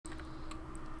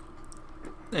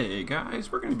Hey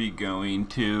guys, we're going to be going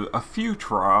to a few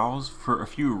trials for a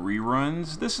few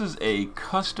reruns. This is a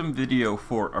custom video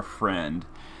for a friend.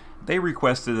 They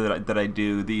requested that I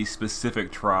do these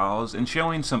specific trials and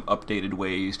showing some updated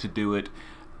ways to do it,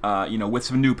 with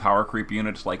some new power creep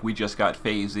units. Like we just got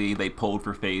FaZe, they pulled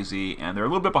for FaZe, and they're a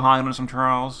little bit behind on some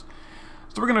trials.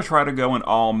 So we're going to try to go in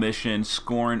all missions,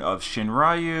 Scorn of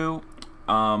Shinryu,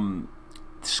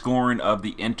 Scorn of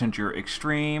the Intangir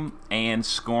Extreme, and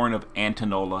Scorn of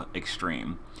Antenolla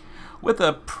Extreme, with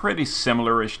a pretty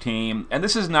similar-ish team. And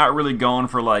this is not really going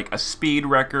for like a speed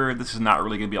record. This is not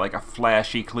really going to be like a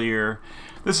flashy clear.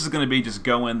 This is going to be just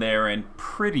go in there and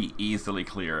pretty easily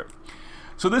clear it.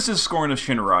 So this is Scorn of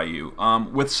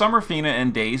Shinryu. With Summerfina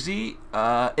and Daisy,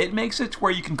 it makes it to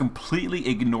where you can completely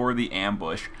ignore the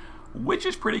ambush, which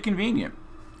is pretty convenient.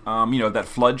 That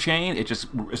flood chain, it's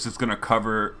just going to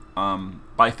cover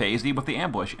by FaZe with the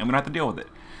ambush, and we don't have to deal with it.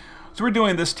 So we're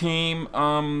doing this team.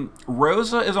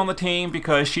 Rosa is on the team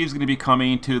because she's going to be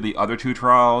coming to the other two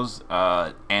trials,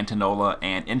 Antenolla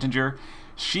and Intangir.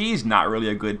 She's not really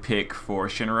a good pick for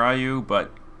Shinryu,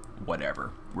 but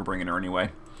whatever. We're bringing her anyway.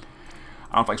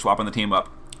 I don't feel like swapping the team up.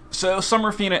 So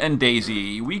Summerfina and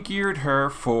Daisy, we geared her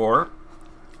for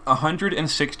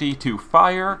 160 to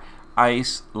fire,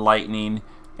 ice, lightning,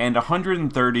 and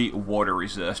 130 water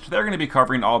resist. They're going to be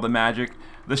covering all the magic.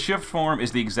 The shift form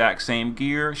is the exact same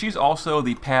gear. She's also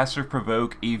the passive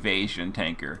provoke evasion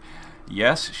tanker.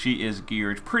 Yes, she is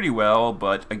geared pretty well,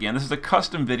 but again, this is a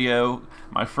custom video.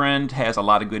 My friend has a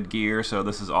lot of good gear, so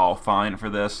this is all fine for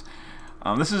this.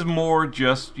 This is more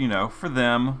just, for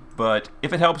them, but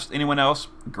if it helps anyone else,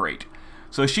 great.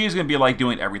 So she's going to be like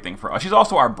doing everything for us. She's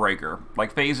also our breaker.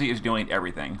 Like FaZe is doing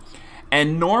everything.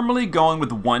 And normally going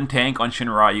with one tank on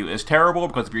Shinryu is terrible,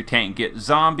 because if your tank gets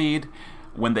zombied,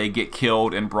 when they get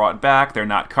killed and brought back, they're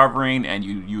not covering, and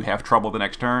you have trouble the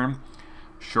next turn.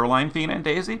 Shoreline Fina and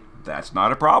Daisy, that's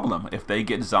not a problem. If they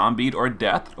get zombied or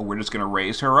death, we're just going to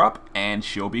raise her up, and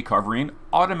she'll be covering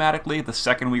automatically the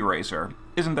second we raise her.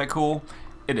 Isn't that cool?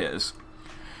 It is.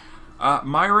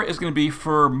 Myra is going to be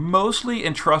for mostly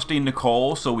entrusting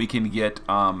Nicole, so we can get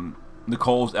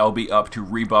Nicole's LB up to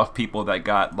rebuff people that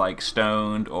got like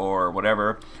stoned or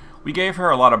whatever. We gave her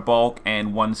a lot of bulk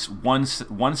and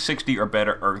 160 or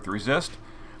better earth resist.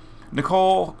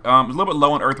 Nicole is a little bit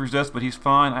low on earth resist, but he's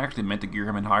fine. I actually meant to gear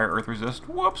him in higher earth resist.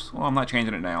 Whoops. Well, I'm not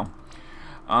changing it now.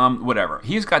 Whatever.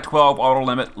 He's got 12 auto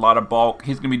limit, a lot of bulk.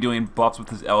 He's going to be doing buffs with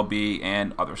his LB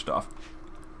and other stuff.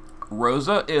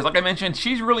 Rosa is, like I mentioned,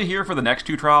 she's really here for the next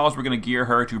two trials. We're going to gear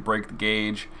her to break the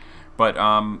gauge. But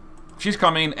she's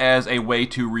coming as a way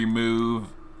to remove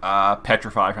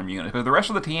Petrify from units, because the rest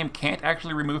of the team can't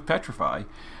actually remove Petrify.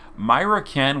 Myra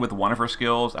can with one of her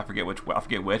skills. I forget which.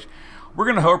 We're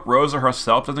gonna hope Rosa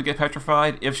herself doesn't get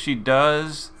petrified. If she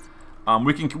does,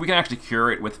 we can actually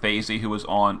cure it with FaZe, who was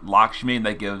on Lakshmi, and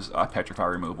that gives Petrify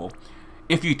removal.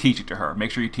 If you teach it to her, make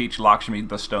sure you teach Lakshmi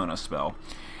the Stona spell.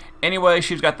 Anyway,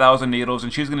 she's got 1,000 needles,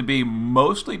 and she's gonna be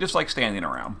mostly just like standing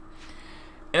around.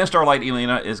 And Starlight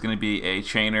Elena is going to be a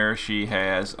chainer. She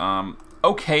has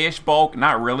okay-ish bulk.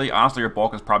 Not really. Honestly, her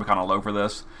bulk is probably kind of low for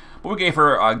this. But we gave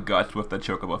her guts with the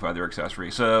Chocobo Feather accessory.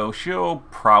 So she'll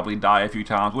probably die a few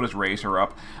times. We'll just raise her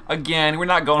up. Again, we're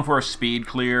not going for a speed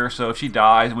clear. So if she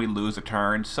dies and we lose a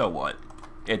turn, so what?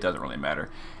 It doesn't really matter.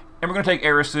 And we're going to take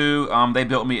Arisu. They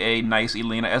built me a nice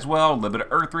Elena as well. A little bit of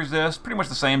Earth Resist. Pretty much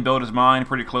the same build as mine.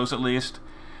 Pretty close at least.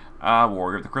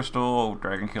 Warrior of the Crystal,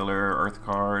 Dragon Killer, Earth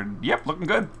card. Yep, looking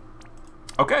good.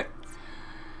 Okay.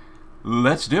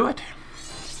 Let's do it.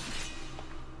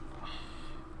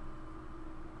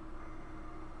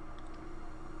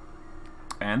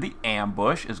 And the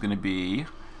ambush is going to be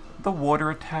the water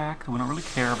attack that we don't really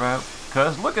care about.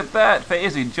 Because look at that.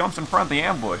 FaZe jumps in front of the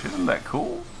ambush. Isn't that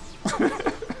cool?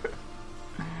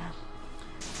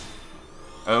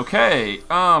 Okay,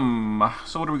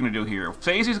 so what are we going to do here?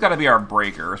 FaZe's got to be our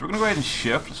breaker, so we're going to go ahead and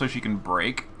shift so she can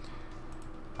break.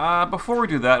 Before we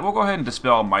do that, we'll go ahead and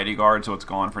dispel Mighty Guard so it's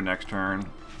gone for next turn.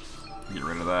 Get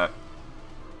rid of that.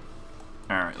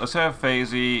 Alright, let's have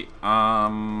FaZe,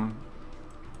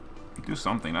 do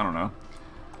something, I don't know.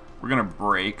 We're going to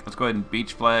break. Let's go ahead and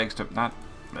Beach Flags to not...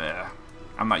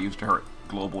 I'm not used to her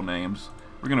global names.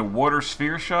 We're going to Water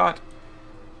Sphere Shot.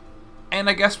 And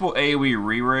I guess we'll AoE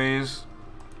re-raise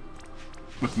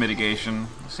with mitigation.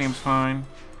 Seems fine.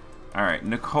 Alright,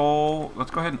 Nicole,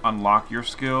 let's go ahead and unlock your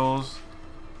skills.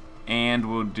 And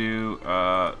we'll do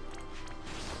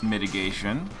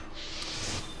mitigation.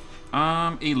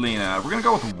 Elena, we're going to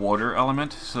go with water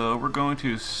element. So we're going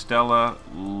to Stella,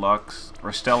 Lux,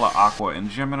 or Stella, Aqua, and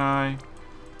Gemini.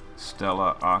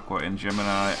 Stella, Aqua, and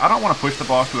Gemini. I don't want to push the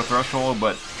boss to a threshold,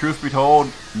 but truth be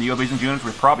told, Neo Legions units,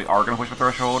 we probably are going to push the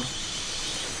threshold.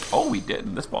 Oh, we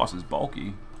didn't. This boss is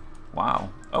bulky. Wow.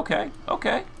 Okay,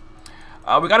 okay.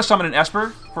 We got to summon an Esper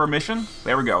for a mission.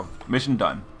 There we go. Mission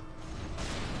done.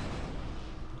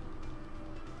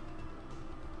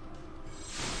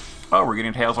 Oh, we're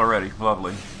getting tails already.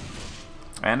 Lovely.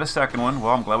 And a second one.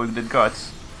 Well, I'm glad we did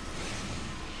guts.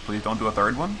 Please don't do a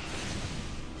third one.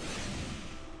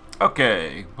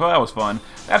 Okay. Well, that was fun.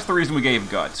 That's the reason we gave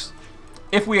guts.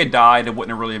 If we had died, it wouldn't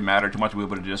have really mattered too much. We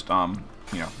would have just,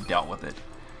 you know, dealt with it.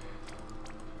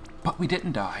 But we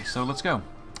didn't die, so let's go.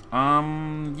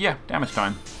 Yeah, damage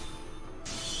time.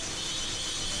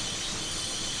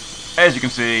 As you can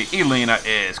see, Elena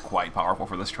is quite powerful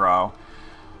for this trial.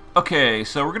 Okay,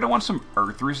 so we're going to want some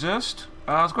Earth Resist.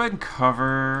 Let's go ahead and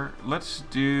cover. Let's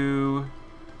do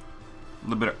a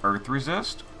little bit of Earth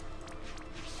Resist.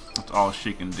 That's all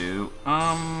she can do.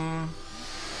 I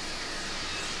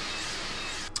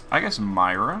guess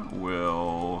Myra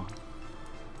will...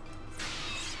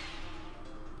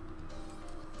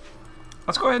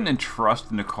 Let's go ahead and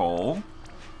entrust Nicole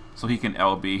so he can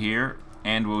LB here,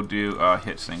 and we'll do a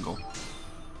hit single.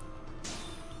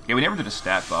 Yeah, we never did a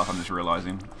stat buff, I'm just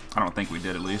realizing. I don't think we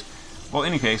did, at least. Well, in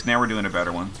any case, now we're doing a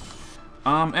better one.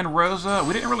 And Rosa,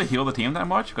 we didn't really heal the team that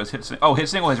much, because hit single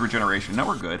has regeneration. No,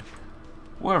 we're good.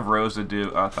 We'll have Rosa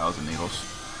do 1,000 needles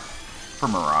for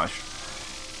Mirage.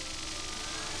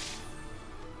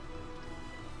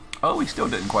 Oh, we still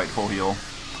didn't quite full heal.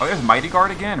 Oh, there's Mighty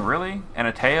Guard again, really? And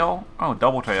a tail? Oh,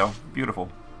 double tail. Beautiful.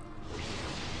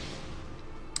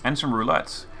 And some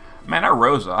roulettes. Man, our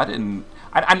Rosa,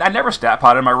 I never stat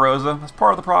potted my Rosa. That's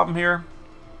part of the problem here.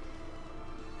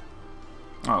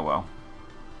 Oh, well.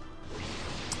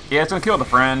 Yeah, it's gonna kill the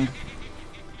friend.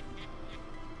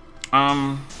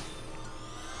 Let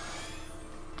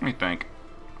me think.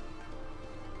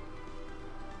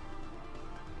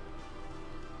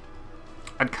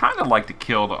 I'd kind of like to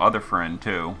kill the other friend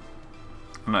too.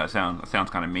 I know that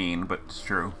sounds kind of mean, but it's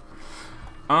true.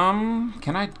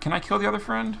 Can I kill the other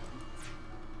friend?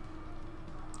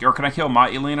 Or can I kill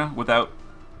my Elena without?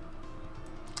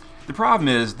 The problem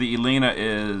is the Elena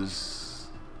is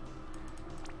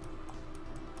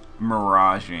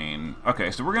miraging.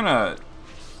 Okay, so we're gonna.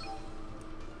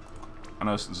 I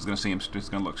know this is gonna seem, it's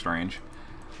gonna look strange.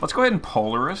 Let's go ahead and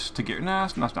Polaris to get. Nah,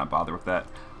 let's not bother with that.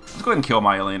 Let's go ahead and kill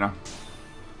my Elena.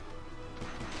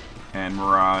 And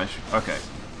Mirage. Okay.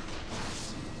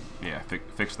 Yeah,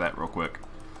 fix that real quick.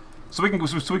 So we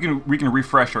can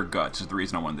refresh our guts. Is the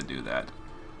reason I wanted to do that.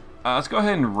 Let's go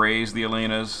ahead and raise the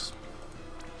Elenas.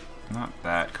 Not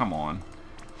that. Come on.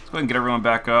 Let's go ahead and get everyone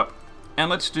back up. And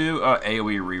let's do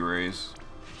AoE re-raise.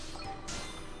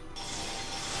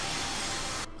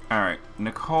 Alright.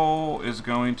 Nicole is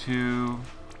going to...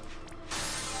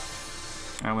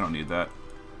 we don't need that.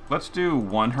 Let's do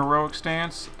one heroic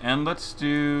stance, and let's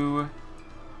do...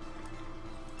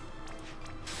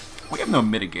 We have no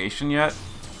mitigation yet.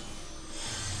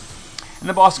 And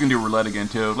the boss is going to do roulette again,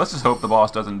 too. Let's just hope the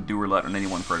boss doesn't do roulette on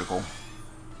anyone critical.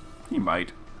 He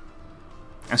might.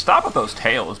 And stop with those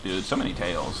tails, dude. So many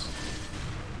tails.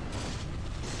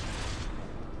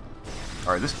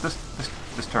 Alright,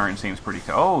 this turn seems pretty...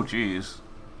 Oh, jeez.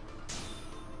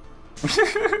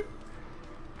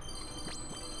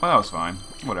 Well, that was fine.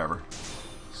 Whatever.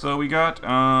 So we got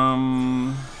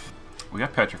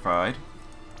Petrified.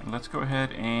 Let's go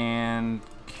ahead and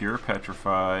cure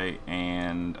Petrify,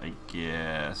 and I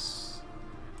guess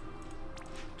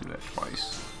do that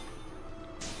twice.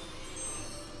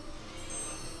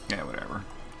 Yeah, whatever.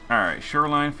 Alright,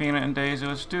 Shoreline, Fina, and Daisy.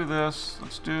 Let's do this.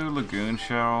 Let's do Lagoon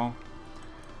Shell.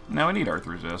 Now we need Earth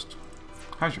Resist.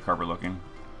 How's your cover looking?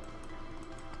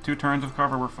 2 turns of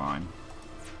cover, we're fine.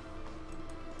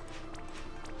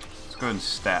 Go ahead and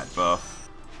stat buff.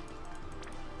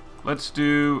 Let's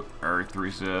do Earth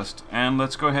Resist, and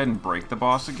let's go ahead and break the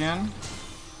boss again.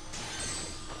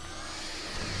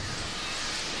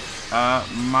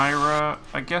 Myra,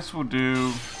 I guess we'll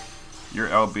do your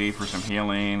LB for some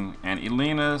healing, and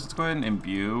Elena's, let's go ahead and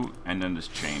imbue, and then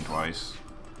just chain twice.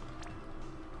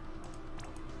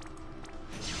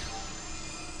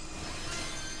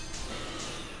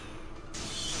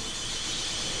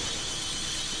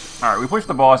 Alright, we pushed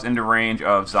the boss into range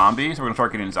of zombies. We're going to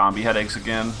start getting zombie headaches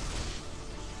again.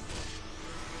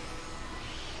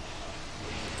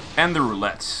 And the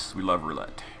roulettes. We love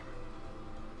roulette.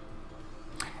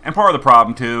 And part of the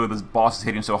problem, too, this boss is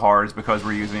hitting so hard is because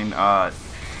we're using,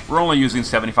 we're only using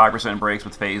 75% breaks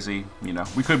with Phasey. You know,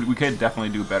 we could definitely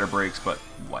do better breaks, but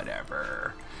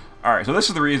whatever. Alright, so this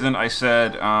is the reason I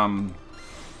said,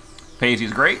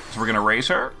 Phasey's great, so we're going to raise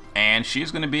her. And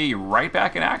she's going to be right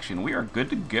back in action. We are good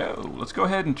to go. Let's go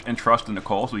ahead and trust in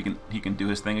Nicole so he can do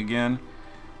his thing again.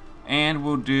 And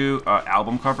we'll do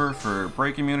album cover for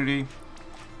break immunity.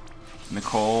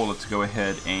 Nicole, let's go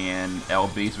ahead and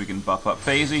LB so we can buff up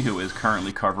FaZe, who is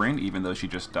currently covering, even though she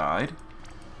just died.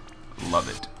 Love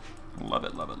it. Love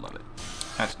it, love it, love it.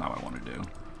 That's not what I want to do.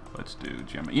 Let's do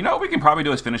Gemma. You know what we can probably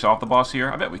do is finish off the boss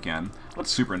here. I bet we can.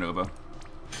 Let's Supernova.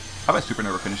 I bet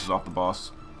Supernova finishes off the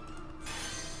boss.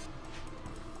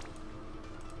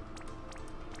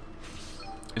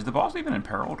 Is the boss even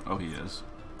imperiled? Oh, he is.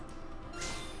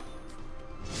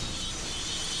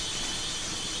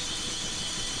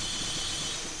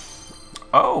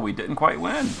 Oh, we didn't quite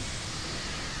win.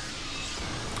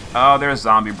 Oh, there's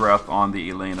zombie breath on the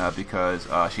Elena because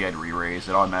she had re-raise.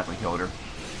 It automatically killed her.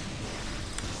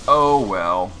 Oh,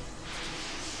 well.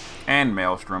 And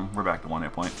Maelstrom. We're back to 1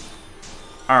 hit point.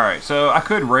 Alright, so I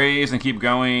could raise and keep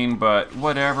going, but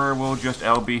whatever. We'll just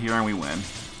LB here and we win.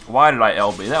 Why did I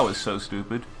LB? That was so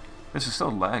stupid. This is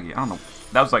so laggy. I don't know.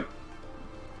 That was like...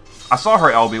 I saw her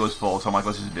LB was full, so I'm like,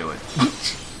 let's just do it.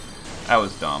 That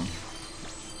was dumb.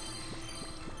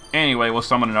 Anyway, we'll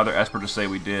summon another Esper to say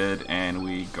we did, and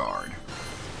we guard.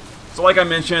 So like I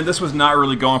mentioned, this was not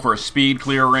really going for a speed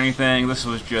clear or anything. This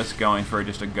was just going for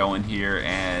just a go in here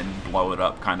and blow it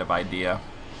up kind of idea.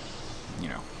 You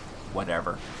know,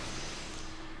 whatever.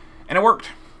 And it worked.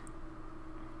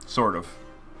 Sort of.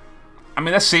 I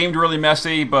mean, that seemed really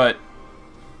messy, but...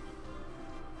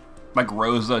 like,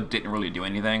 Rosa didn't really do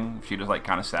anything. She just, like,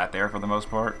 kind of sat there for the most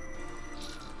part.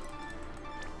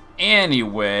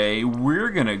 Anyway,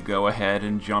 we're going to go ahead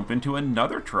and jump into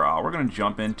another trial. We're going to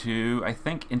jump into, I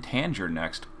think, Intangir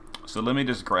next. So let me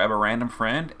just grab a random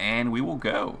friend, and we will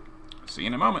go. See you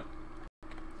in a moment.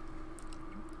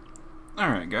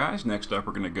 Alright, guys. Next up,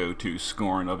 we're going to go to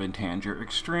Scorn of Intangir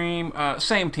Extreme.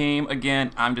 Same team.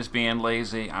 Again, I'm just being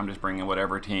lazy. I'm just bringing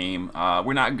whatever team.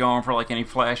 We're not going for, like, any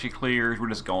flashy clears. We're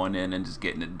just going in and just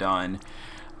getting it done.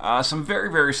 Some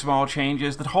very, very small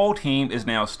changes. The whole team is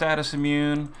now status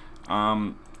immune.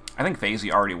 I think FaZe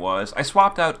already was. I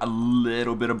swapped out a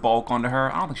little bit of bulk onto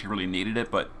her. I don't think she really needed it,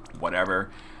 but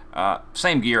whatever.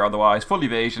 Same gear otherwise. Full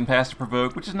evasion, pass to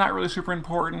provoke, which is not really super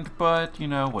important, but, you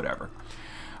know, whatever.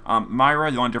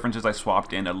 Myra, the only difference is I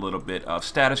swapped in a little bit of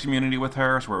status immunity with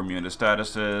her, so we're immune to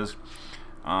statuses.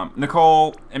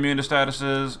 Nicole, immune to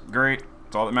statuses. Great.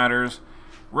 That's all that matters.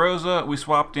 Rosa, we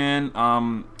swapped in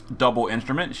double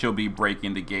instrument. She'll be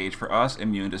breaking the gauge for us,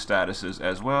 immune to statuses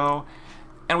as well.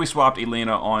 And we swapped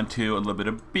Elena onto a little bit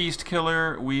of Beast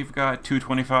Killer. We've got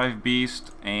 225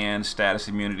 Beast and status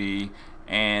immunity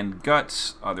and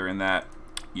Guts. Other than that,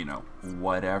 you know,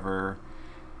 whatever.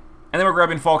 And then we're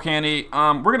grabbing Volcani.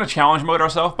 We're going to challenge mode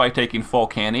ourselves by taking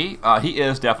Volcani. He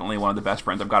is definitely one of the best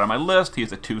friends I've got on my list.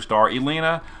 He's a 2-star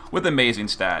Elena with amazing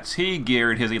stats. He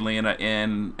geared his Elena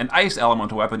in an ice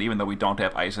elemental weapon, even though we don't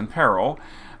have ice in peril.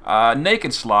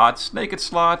 Naked slots,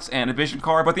 and a vision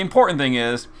card. But the important thing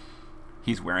is,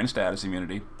 he's wearing status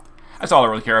immunity. That's all I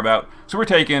really care about. So we're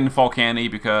taking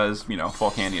Volcani because, you know,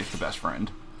 Volcani is the best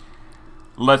friend.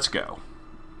 Let's go.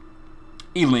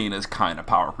 Elena's kind of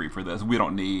power creep for this. We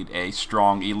don't need a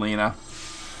strong Elena.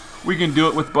 We can do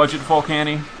it with budget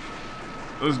Volcani.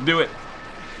 Let's do it.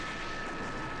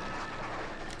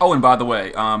 Oh, and by the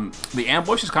way, the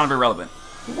ambush is kind of irrelevant.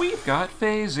 We've got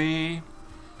FaZe.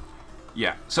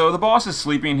 Yeah, so the boss is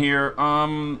sleeping here.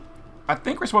 I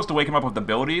think we're supposed to wake him up with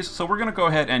abilities, so we're going to go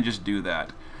ahead and just do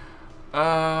that.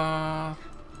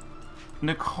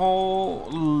 Nicole,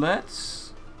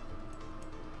 let's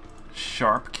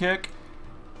sharp kick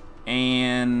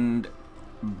and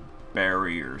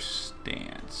barrier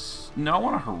stance. No, I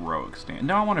want a heroic stance.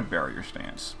 No, I want a barrier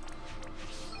stance.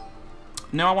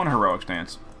 No, I want a heroic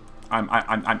stance.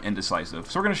 I'm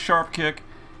indecisive. So we're going to sharp kick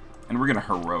and we're going to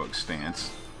heroic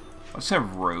stance. Let's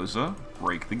have Rosa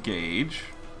break the gauge.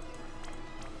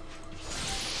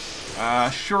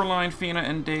 Shoreline, Fina,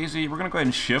 and Daisy. We're going to go ahead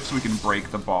and shift so we can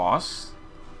break the boss.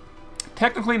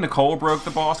 Technically, Nicole broke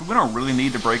the boss. We don't really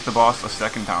need to break the boss a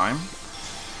second time.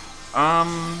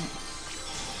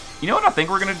 You know what I think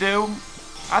we're going to do?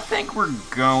 I think we're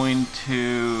going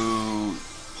to...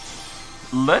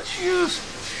 let's use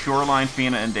Shoreline,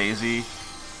 Fina, and Daisy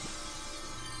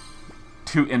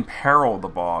to imperil the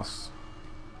boss.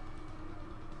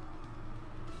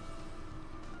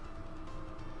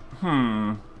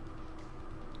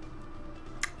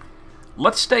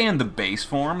 Let's stay in the base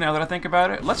form, now that I think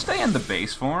about it. Let's stay in the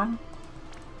base form.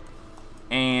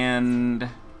 And...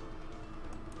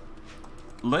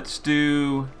 let's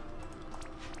do...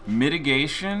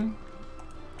 mitigation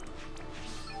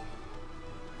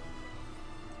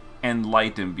and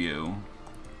light imbue.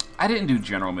 I didn't do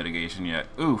general mitigation yet.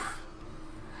 Oof.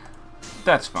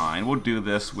 That's fine. We'll do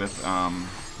this with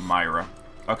Myra.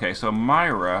 Okay, so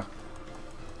Myra,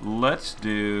 let's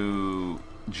do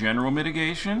general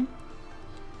mitigation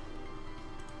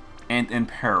and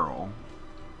Imperil.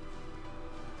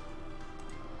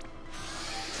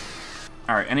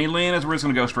 Alright, and Elena's, we're just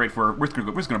going to go straight for... We're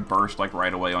just going to burst, like,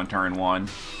 right away on turn 1.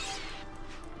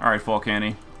 Alright,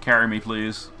 Volcani, carry me,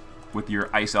 please, with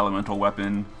your Ice Elemental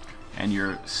weapon and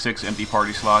your 6 empty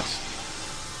party slots.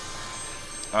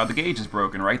 The gauge is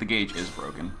broken, right? The gauge is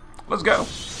broken. Let's go!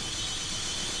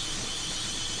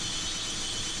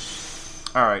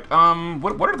 Alright,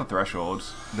 what are the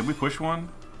thresholds? Did we push one?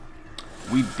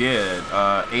 We did.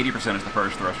 80% is the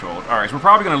first threshold. Alright, so we're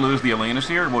probably going to lose the Elenas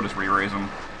here. We'll just re-raise them.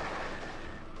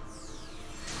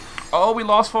 Oh, we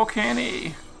lost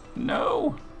Volcani!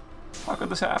 No! How could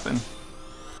this happen?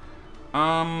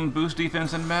 Boost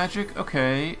defense and magic?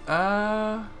 Okay,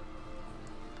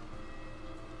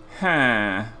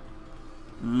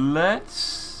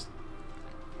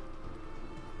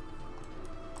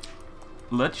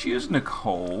 Let's use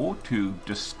Nicole to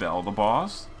dispel the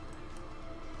boss.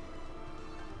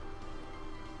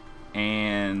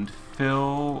 And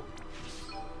fill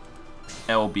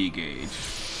LB gauge.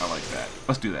 I like that.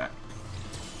 Let's do that.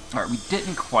 Alright, we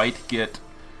didn't quite get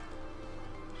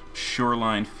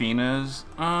Shoreline Finas.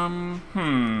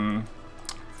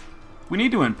 We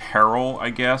need to Imperil, I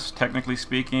guess, technically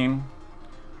speaking.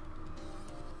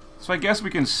 So I guess we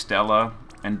can Stella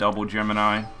and double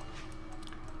Gemini,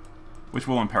 which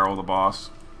will Imperil the boss.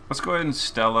 Let's go ahead and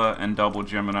Stella and double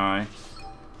Gemini.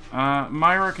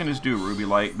 Myra can just do Ruby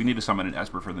Light. We need to summon an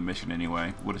Esper for the mission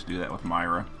anyway. We'll just do that with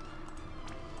Myra.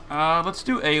 Let's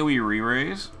do AoE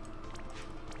re-raise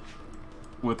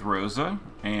with Rosa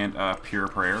and Pure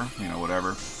Prayer, you know,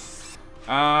 whatever.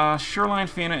 Shoreline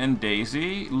Fina and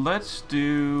Daisy. Let's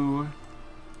do...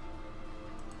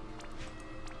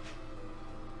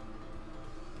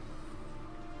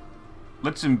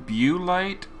 Let's Imbue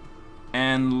Light,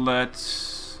 and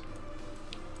let's...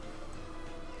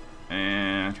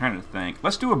 I'm trying to think.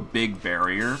 Let's do a big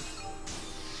barrier.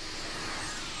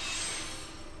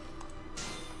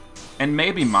 And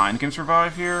maybe mine can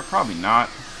survive here. Probably not.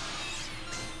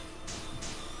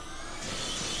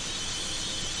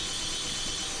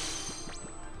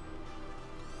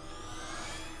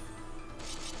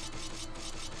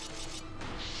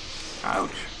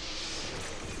 Ouch.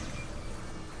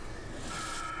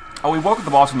 Oh, we woke up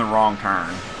the boss on the wrong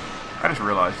turn. I just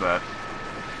realized that.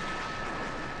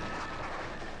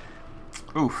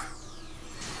 Oof.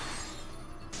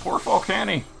 Poor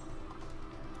Volcani.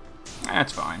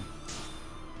 That's fine.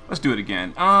 Let's do it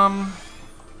again.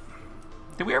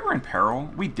 Did we ever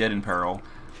Imperil? We did Imperil.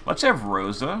 Let's have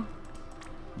Rosa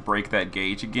break that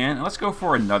gauge again. And let's go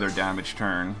for another damage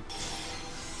turn.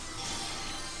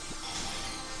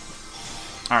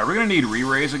 Alright, we're going to need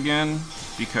re-raise again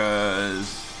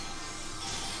because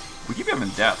we keep having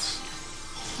deaths.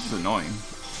 This is annoying.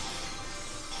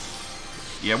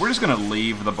 Yeah, we're just going to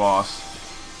leave the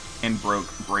boss in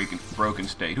broken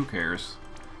state. Who cares?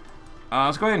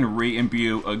 Let's go ahead and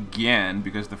re-imbue again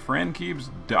because the friend keeps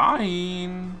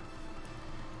dying.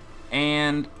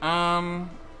 And, I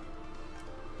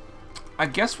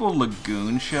guess we'll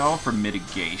Lagoon Shell for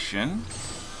mitigation.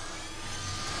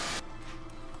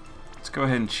 Let's go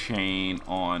ahead and chain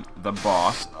on the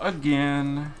boss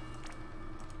again.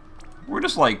 We're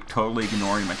just, like, totally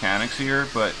ignoring mechanics here,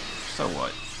 but so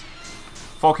what?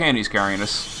 Volcani's carrying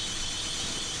us.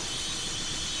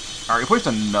 Alright, we pushed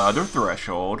another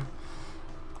threshold.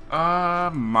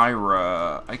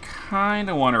 Myra. I kind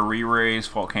of want to re-raise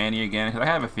Volcani again, because I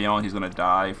have a feeling he's going to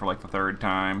die for, like, the 3rd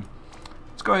time.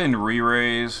 Let's go ahead and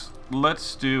re-raise.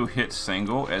 Let's do hit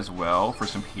single as well for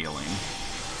some healing.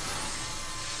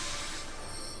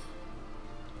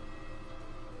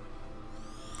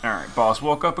 Alright, boss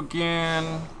woke up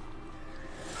again.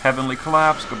 Heavenly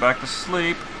collapse, go back to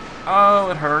sleep. Oh,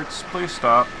 it hurts. Please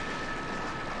stop.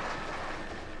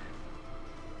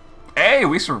 Hey,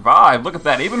 we survived. Look at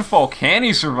that. Even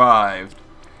Volcani survived.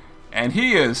 And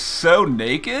he is so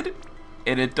naked,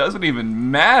 and it doesn't even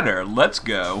matter. Let's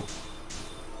go.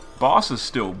 Boss is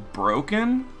still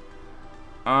broken.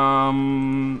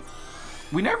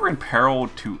 We never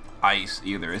Imperiled to ice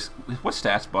either. What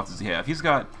stats buff does he have? He's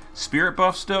got spirit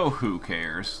buff still? Who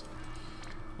cares?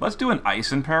 Let's do an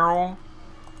ice Imperil.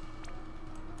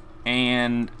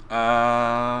 And,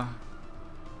 well,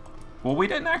 we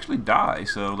didn't actually die,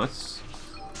 so let's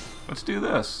do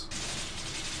this.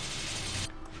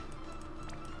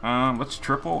 Let's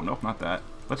triple, nope, not that.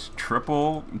 Let's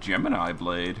triple Gemini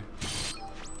Blade.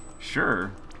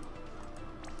 Sure.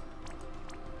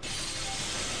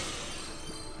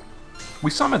 We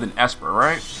summoned an Esper,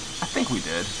 right? I think we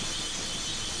did.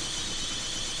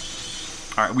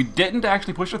 Alright, we didn't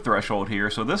actually push a threshold here,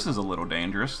 so this is a little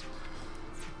dangerous.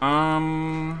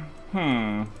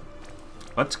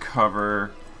 Let's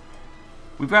cover.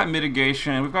 We've got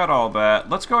mitigation, we've got all that.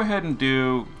 Let's go ahead and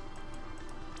do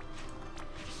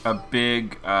a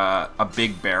big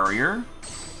barrier.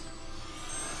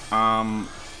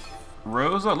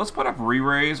 Rosa, let's put up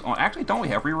re-raise on. Actually, don't we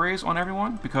have re-raise on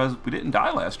everyone? Because we didn't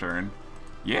die last turn.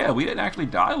 Yeah, we didn't actually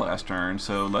die last turn,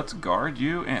 so let's guard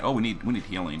you. And oh, we need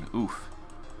healing. Oof,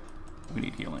 we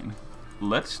need healing.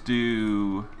 Let's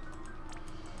do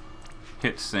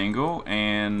hit single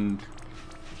and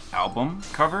album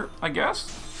cover, I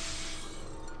guess.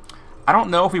 I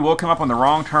don't know if we woke him up on the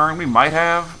wrong turn. We might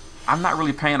have. I'm not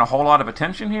really paying a whole lot of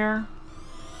attention here,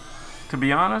 to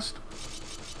be honest.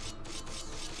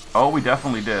 Oh, we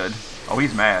definitely did. Oh,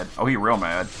 he's mad. Oh, he's real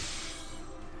mad.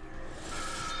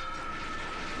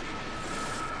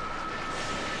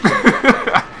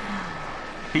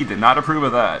 He did not approve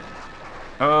of that.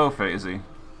 Oh, Phasey.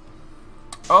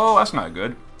 Oh, that's not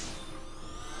good.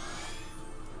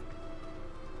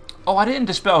 Oh, I didn't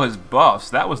dispel his buffs.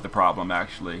 That was the problem,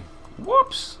 actually.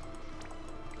 Whoops.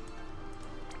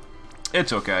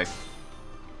 It's okay.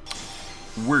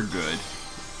 We're good.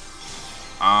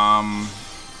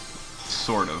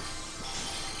 Sort of.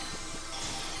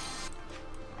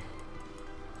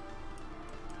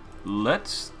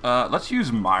 Let's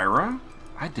use Myra.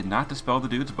 I did not dispel the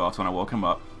dude's buffs when I woke him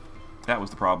up. That was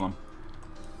the problem.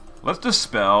 Let's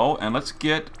dispel and let's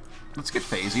get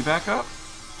Phasey back up.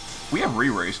 We have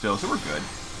re-raise still, so we're good.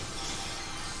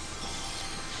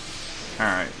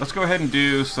 Alright, let's go ahead and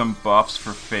do some buffs for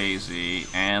Phasey,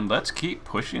 and let's keep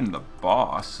pushing the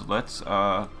boss. Let's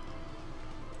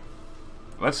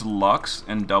Lux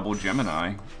and double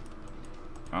Gemini.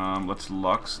 Let's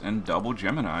Lux and double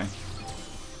Gemini.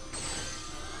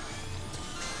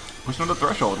 Push another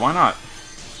threshold, why not?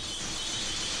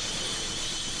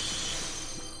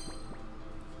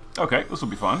 Okay, this will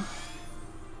be fun.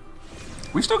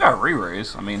 We still got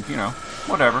re-raise. I mean, you know,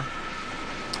 whatever.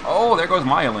 Oh, there goes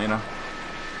my Elena.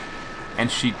 And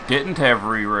she didn't have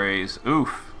re-raise.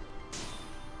 Oof.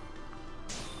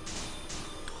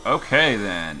 Okay,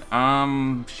 then.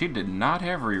 She did not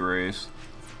have re-raise.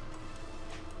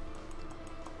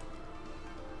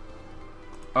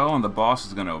 Oh, and the boss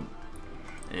is gonna...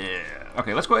 Yeah.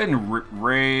 Okay, let's go ahead and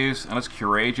raise, and let's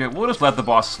Curage it. We'll just let the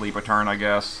boss sleep a turn, I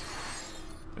guess.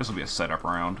 This will be a setup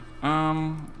round.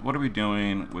 What are we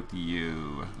doing with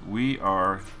you? We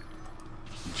are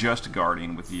just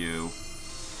guarding with you.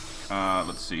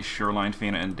 Let's see. Shoreline,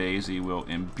 Fina, and Daisy will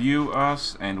imbue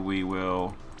us, and we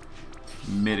will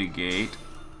mitigate.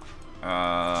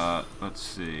 Let's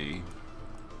see.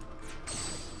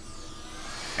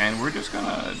 And we're just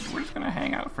gonna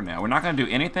hang out for now. We're not gonna do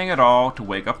anything at all to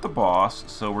wake up the boss,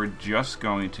 so we're just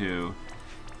going to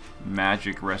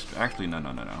magic rest. Actually,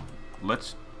 no.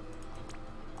 Let's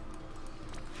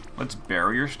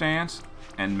barrier stance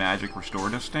and magic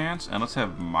restorative stance, and let's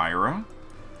have Myra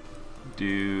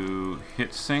do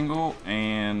hit single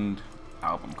and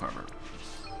album cover.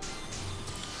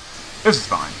 This is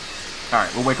fine. All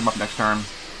right, we'll wake him up next turn.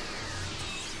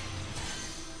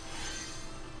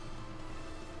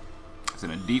 It's in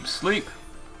a deep sleep.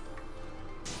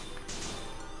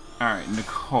 All right,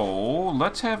 Nicole.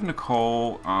 Let's have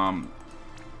Nicole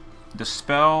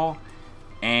dispel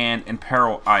and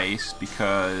imperil ice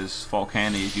because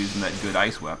Volcani is using that good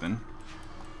ice weapon.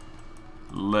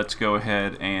 Let's go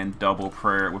ahead and double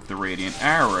prayer with the radiant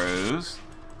arrows.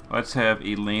 Let's have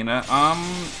Elena. I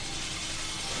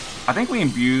think we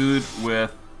imbued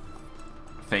with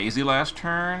Phasey last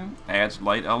turn. Adds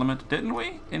light element. Didn't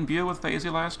we imbue with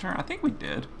Phasey last turn? I think we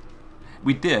did.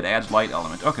 We did. Adds light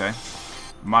element. Okay.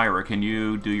 Myra, can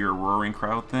you do your roaring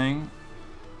crowd thing?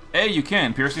 Hey, you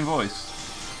can. Piercing voice.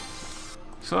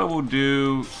 So we'll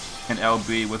do an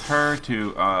LB with her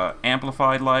to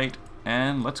amplified light,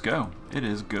 and let's go. It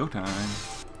is go time.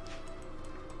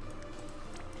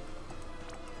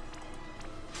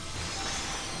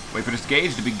 Wait for this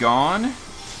gauge to be gone.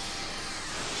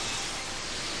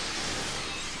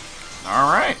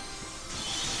 Alright.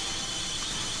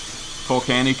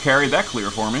 Volcani carried that clear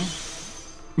for me.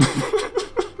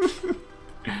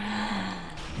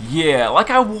 Yeah, like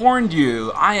I warned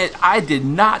you, I did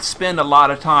not spend a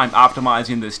lot of time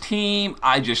optimizing this team.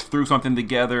 I just threw something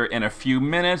together in a few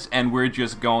minutes, and we're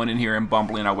just going in here and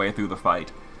bumbling our way through the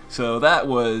fight. So that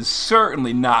was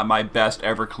certainly not my best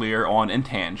ever clear on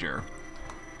Intangir.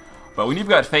 But when you've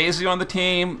got Phasey on the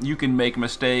team, you can make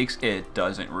mistakes. It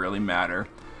doesn't really matter.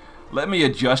 Let me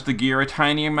adjust the gear a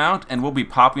tiny amount, and we'll be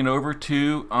popping over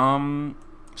to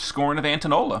Scorn of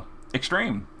Antenolla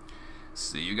Extreme.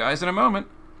 See you guys in a moment.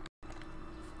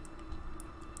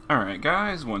 Alright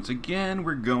guys, once again,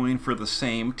 we're going for the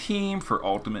same team for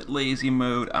Ultimate Lazy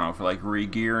Mode. I don't feel like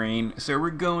re-gearing, so we're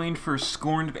going for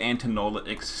Scorn of Antenolla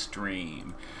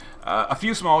Extreme. A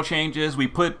few small changes. We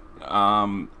put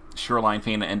Shoreline,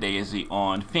 Fina, and Daisy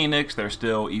on Phoenix. They're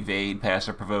still evade,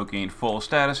 passive provoking, full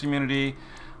status immunity.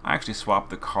 I actually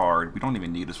swapped the card. We don't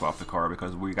even need to swap the card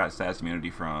because we got status immunity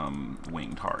from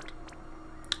Winged Heart.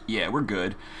 Yeah, we're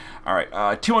good.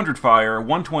 Alright, 200 fire,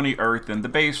 120 earth in the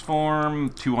base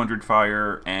form, 200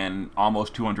 fire, and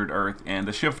almost 200 earth in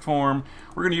the shift form.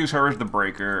 We're going to use her as the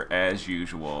breaker, as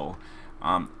usual.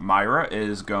 Myra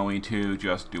is going to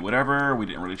just do whatever. We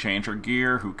didn't really change her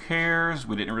gear. Who cares?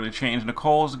 We didn't really change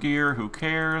Nicole's gear. Who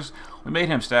cares? We made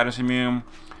him status immune.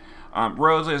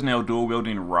 Rosa is now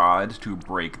dual-wielding rods to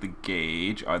break the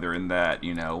gauge. Other than that,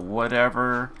 you know,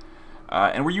 whatever.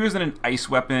 And we're using an ice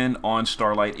weapon on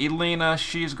Starlight Elena.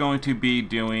 She's going to be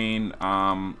doing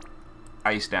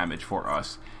ice damage for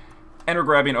us. And we're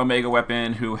grabbing Omega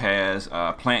Weapon, who has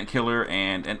Plant Killer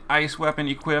and an ice weapon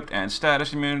equipped and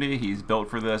status immunity. He's built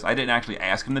for this. I didn't actually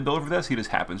ask him to build for this. He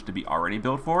just happens to be already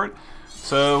built for it.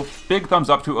 So, big thumbs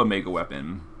up to Omega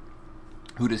Weapon,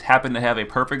 who just happened to have a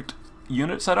perfect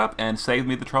unit set up and saved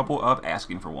me the trouble of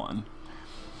asking for one.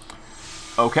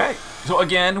 Okay, so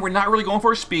again, we're not really going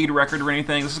for a speed record or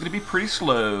anything. This is going to be pretty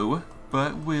slow,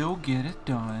 but we'll get it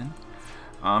done.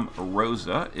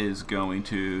 Rosa is going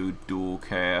to dual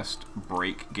cast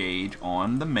Break Gauge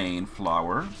on the main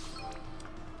flower.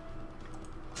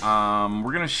 We're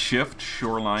going to shift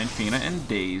Shoreline, Fina, and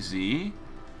Daisy.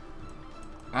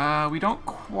 We don't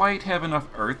quite have enough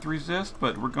Earth Resist,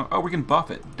 but we're going. Oh, we can buff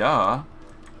it. Duh.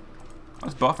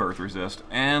 Let's buff Earth Resist,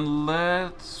 and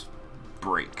let's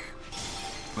break.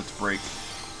 Let's break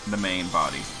the main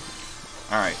body.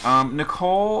 Alright,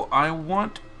 Nicole, I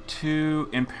want to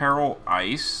imperil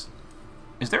ice.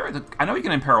 Is there I know he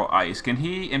can imperil ice. Can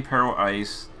he imperil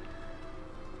ice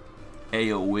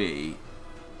AoE?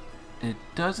 It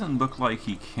doesn't look like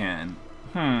he can.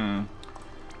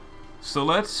 So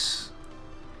let's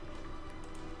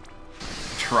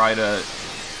try to,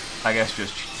 I guess,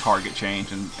 just target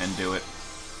change and do it.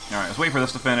 Alright, let's wait for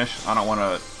this to finish. I don't want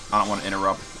to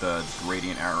interrupt the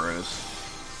radiant arrows.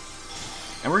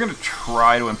 And we're going to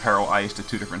try to imperil ice to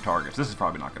 2 different targets. This is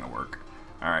probably not going to work.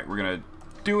 Alright, we're going to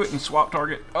do it and swap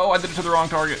target. Oh, I did it to the wrong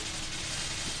target.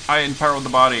 I imperiled the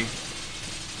body.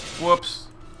 Whoops.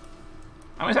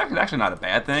 I mean, it's actually not a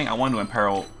bad thing. I wanted to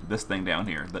imperil this thing down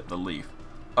here, the leaf.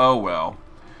 Oh, well.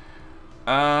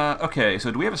 Okay, so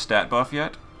do we have a stat buff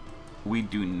yet? We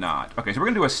do not. Okay, so we're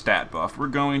going to do a stat buff. We're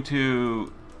going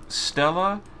to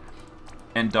Stella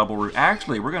and double root.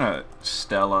 Actually, we're going to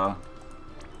Stella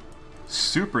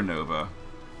Supernova.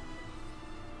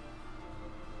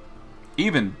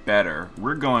 Even better,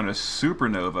 we're going to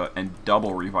Supernova and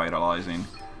double revitalizing.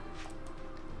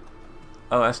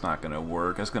 Oh, that's not going to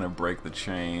work. That's going to break the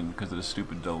chain because of the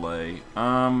stupid delay.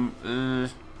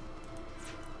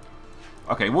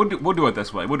 Okay, we'll do it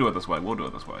this way. We'll do it this way. We'll do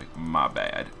it this way. My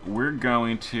bad. We're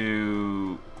going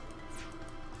to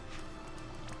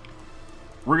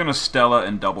Stella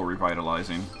and double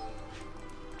revitalizing.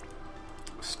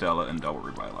 Stella and double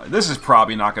revitalize. This is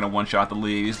probably not going to one-shot the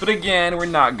leaves, but again, we're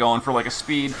not going for like a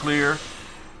speed clear.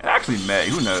 It actually may.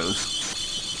 Who knows?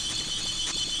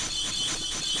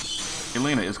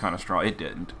 Elena is kind of strong. It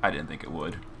didn't. I didn't think it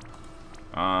would.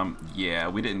 Yeah,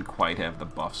 we didn't quite have the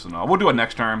buffs and all. We'll do it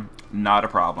next turn. Not a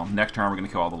problem. Next turn, we're going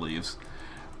to kill all the leaves.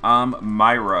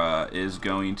 Myra is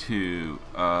going to...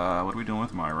 what are we doing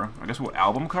with Myra? I guess we'll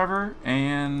album cover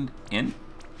and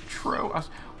intro.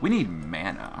 We need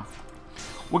mana.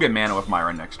 We'll get mana with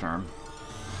Myra next turn.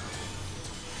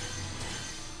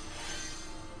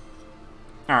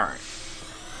 Alright.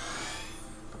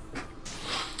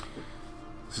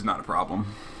 This is not a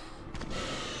problem.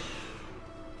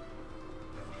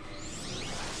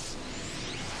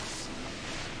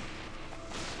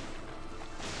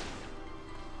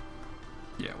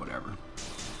 Yeah, whatever.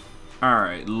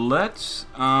 Alright, let's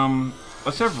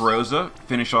have Rosa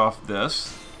finish off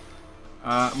this.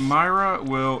 Myra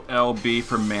will LB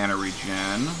for mana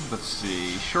regen. Let's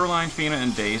see. Shoreline, Fina,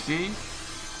 and Daisy.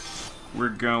 We're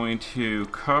going to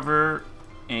cover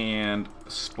and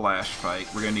splash fight.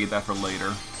 We're going to need that for later.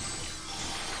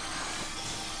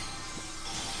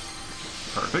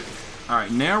 Perfect.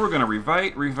 Alright, now we're going to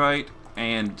Revite,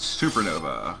 and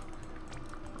Supernova.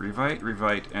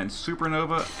 Revite, and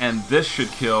Supernova. And this should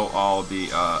kill all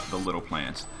the little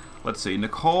plants. Let's see.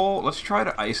 Nicole, let's try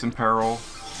to Ice Imperil.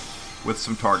 with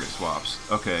some target swaps.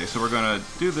 Okay, so we're gonna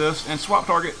do this and swap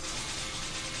target.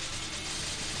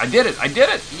 I did it! I did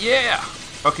it! Yeah!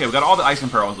 Okay, we got all the Ice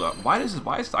Imperils up. Why is the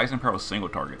Ice Imperil a single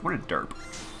target? What a derp.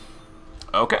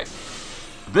 Okay.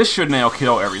 This should now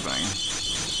kill everything.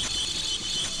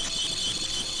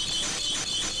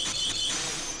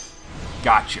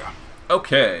 Gotcha.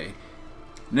 Okay.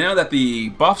 Now that the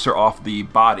buffs are off the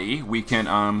body, we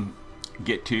can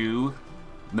get to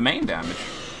the main damage.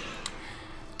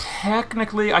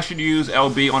 Technically, I should use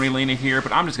LB on Elena here,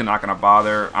 but I'm just not going to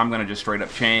bother. I'm going to just straight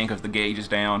up chain because the gauge is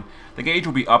down. The gauge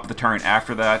will be up the turn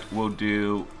after that. We'll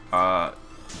do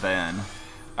then.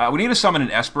 We need to summon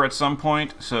an Esper at some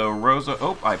point, so Rosa...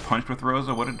 Oh, I punched with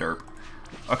Rosa. What a derp.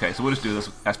 Okay, so we'll just do this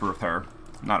Esper with her.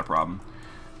 Not a problem.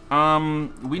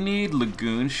 We need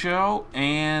Lagoon Shell,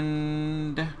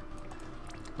 and...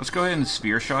 Let's go ahead and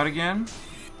Sphere Shot again.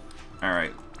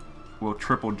 Alright. We'll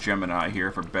triple Gemini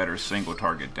here for better single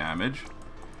target damage.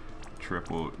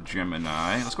 Triple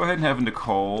Gemini. Let's go ahead and have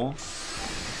Nicole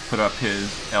put up his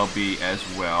LB as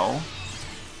well.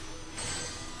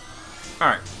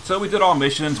 Alright, so we did all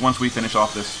missions once we finish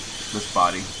off this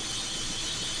body.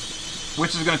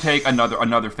 Which is going to take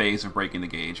another phase of breaking the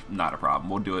gauge. Not a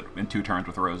problem. We'll do it in 2 turns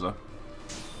with Rosa.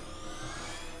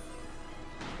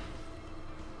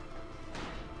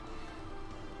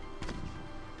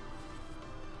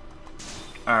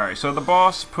 Alright, so the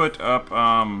boss put up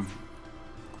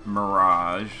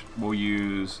Mirage. We'll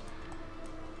use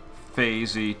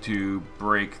Phasey to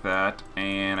break that.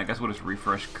 And I guess we'll just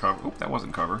refresh cover. Oop, that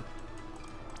wasn't cover.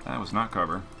 That was not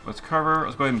cover. Let's cover.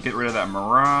 Let's go ahead and get rid of that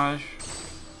Mirage.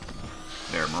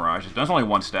 There, Mirage is done. It's only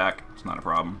 1 stack. It's not a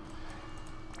problem.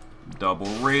 Double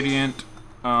Radiant.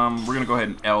 We're going to go ahead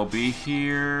and LB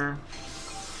here.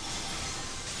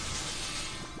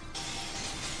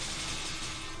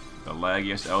 The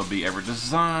laggiest LB ever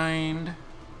designed.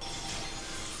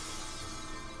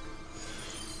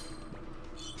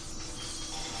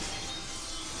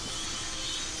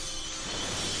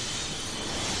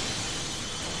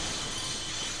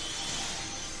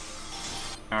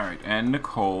 Alright, and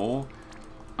Nicole.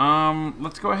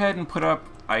 Let's go ahead and put up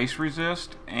Ice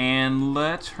Resist, and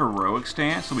let's Heroic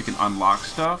Stance so we can unlock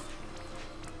stuff.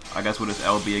 I guess we'll just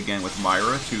LB again with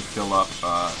Myra to fill up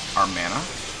our mana.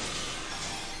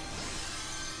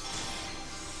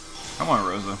 Come on,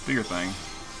 Rosa. Do your thing.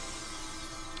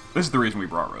 This is the reason we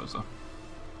brought Rosa.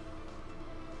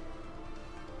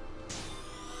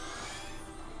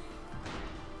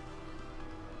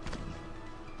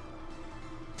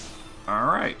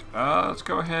 Alright, let's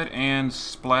go ahead and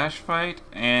Splash Fight,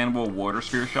 and we'll Water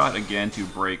Sphere Shot again to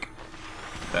break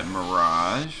that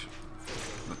Mirage.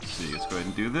 Let's see, let's go ahead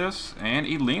and do this. And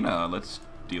Elena, let's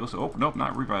deal... Oh, nope,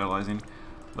 not Revitalizing.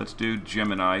 Let's do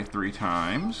Gemini 3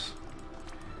 times.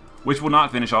 Which will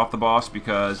not finish off the boss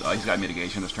because he's got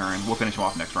mitigation this turn. We'll finish him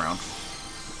off next round.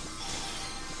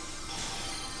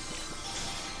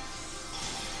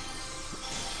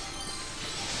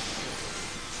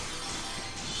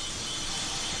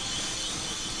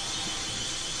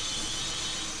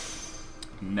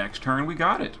 Next turn we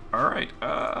got it. Alright,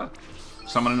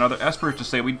 summon another Esper to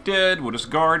say we did. We'll just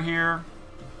guard here.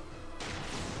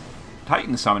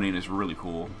 Titan summoning is really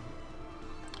cool.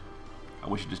 I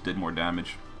wish it just did more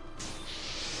damage.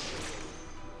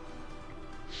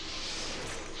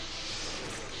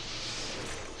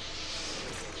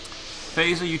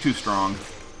 Phasey, you too strong.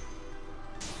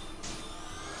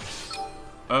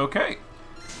 Okay.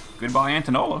 Goodbye,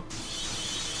 Antenolla.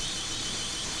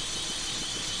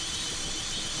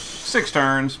 6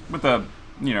 turns with a,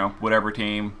 you know, whatever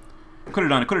team. Could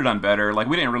have done better. Like,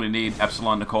 we didn't really need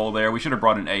Epsilon Nicole there. We should have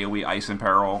brought an AoE Ice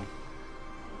Imperil.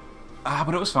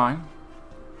 But it was fine.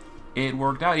 It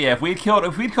worked out. Yeah, if we'd called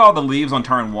the leaves on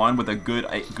turn 1 with a good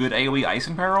AoE Ice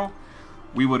Imperil,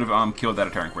 we would have killed that a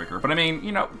turn quicker. But I mean,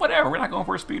 you know, whatever. We're not going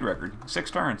for a speed record.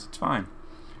 6 turns. It's fine.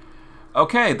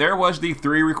 Okay, there was the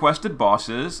 3 requested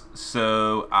bosses.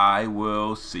 So I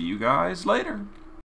will see you guys later.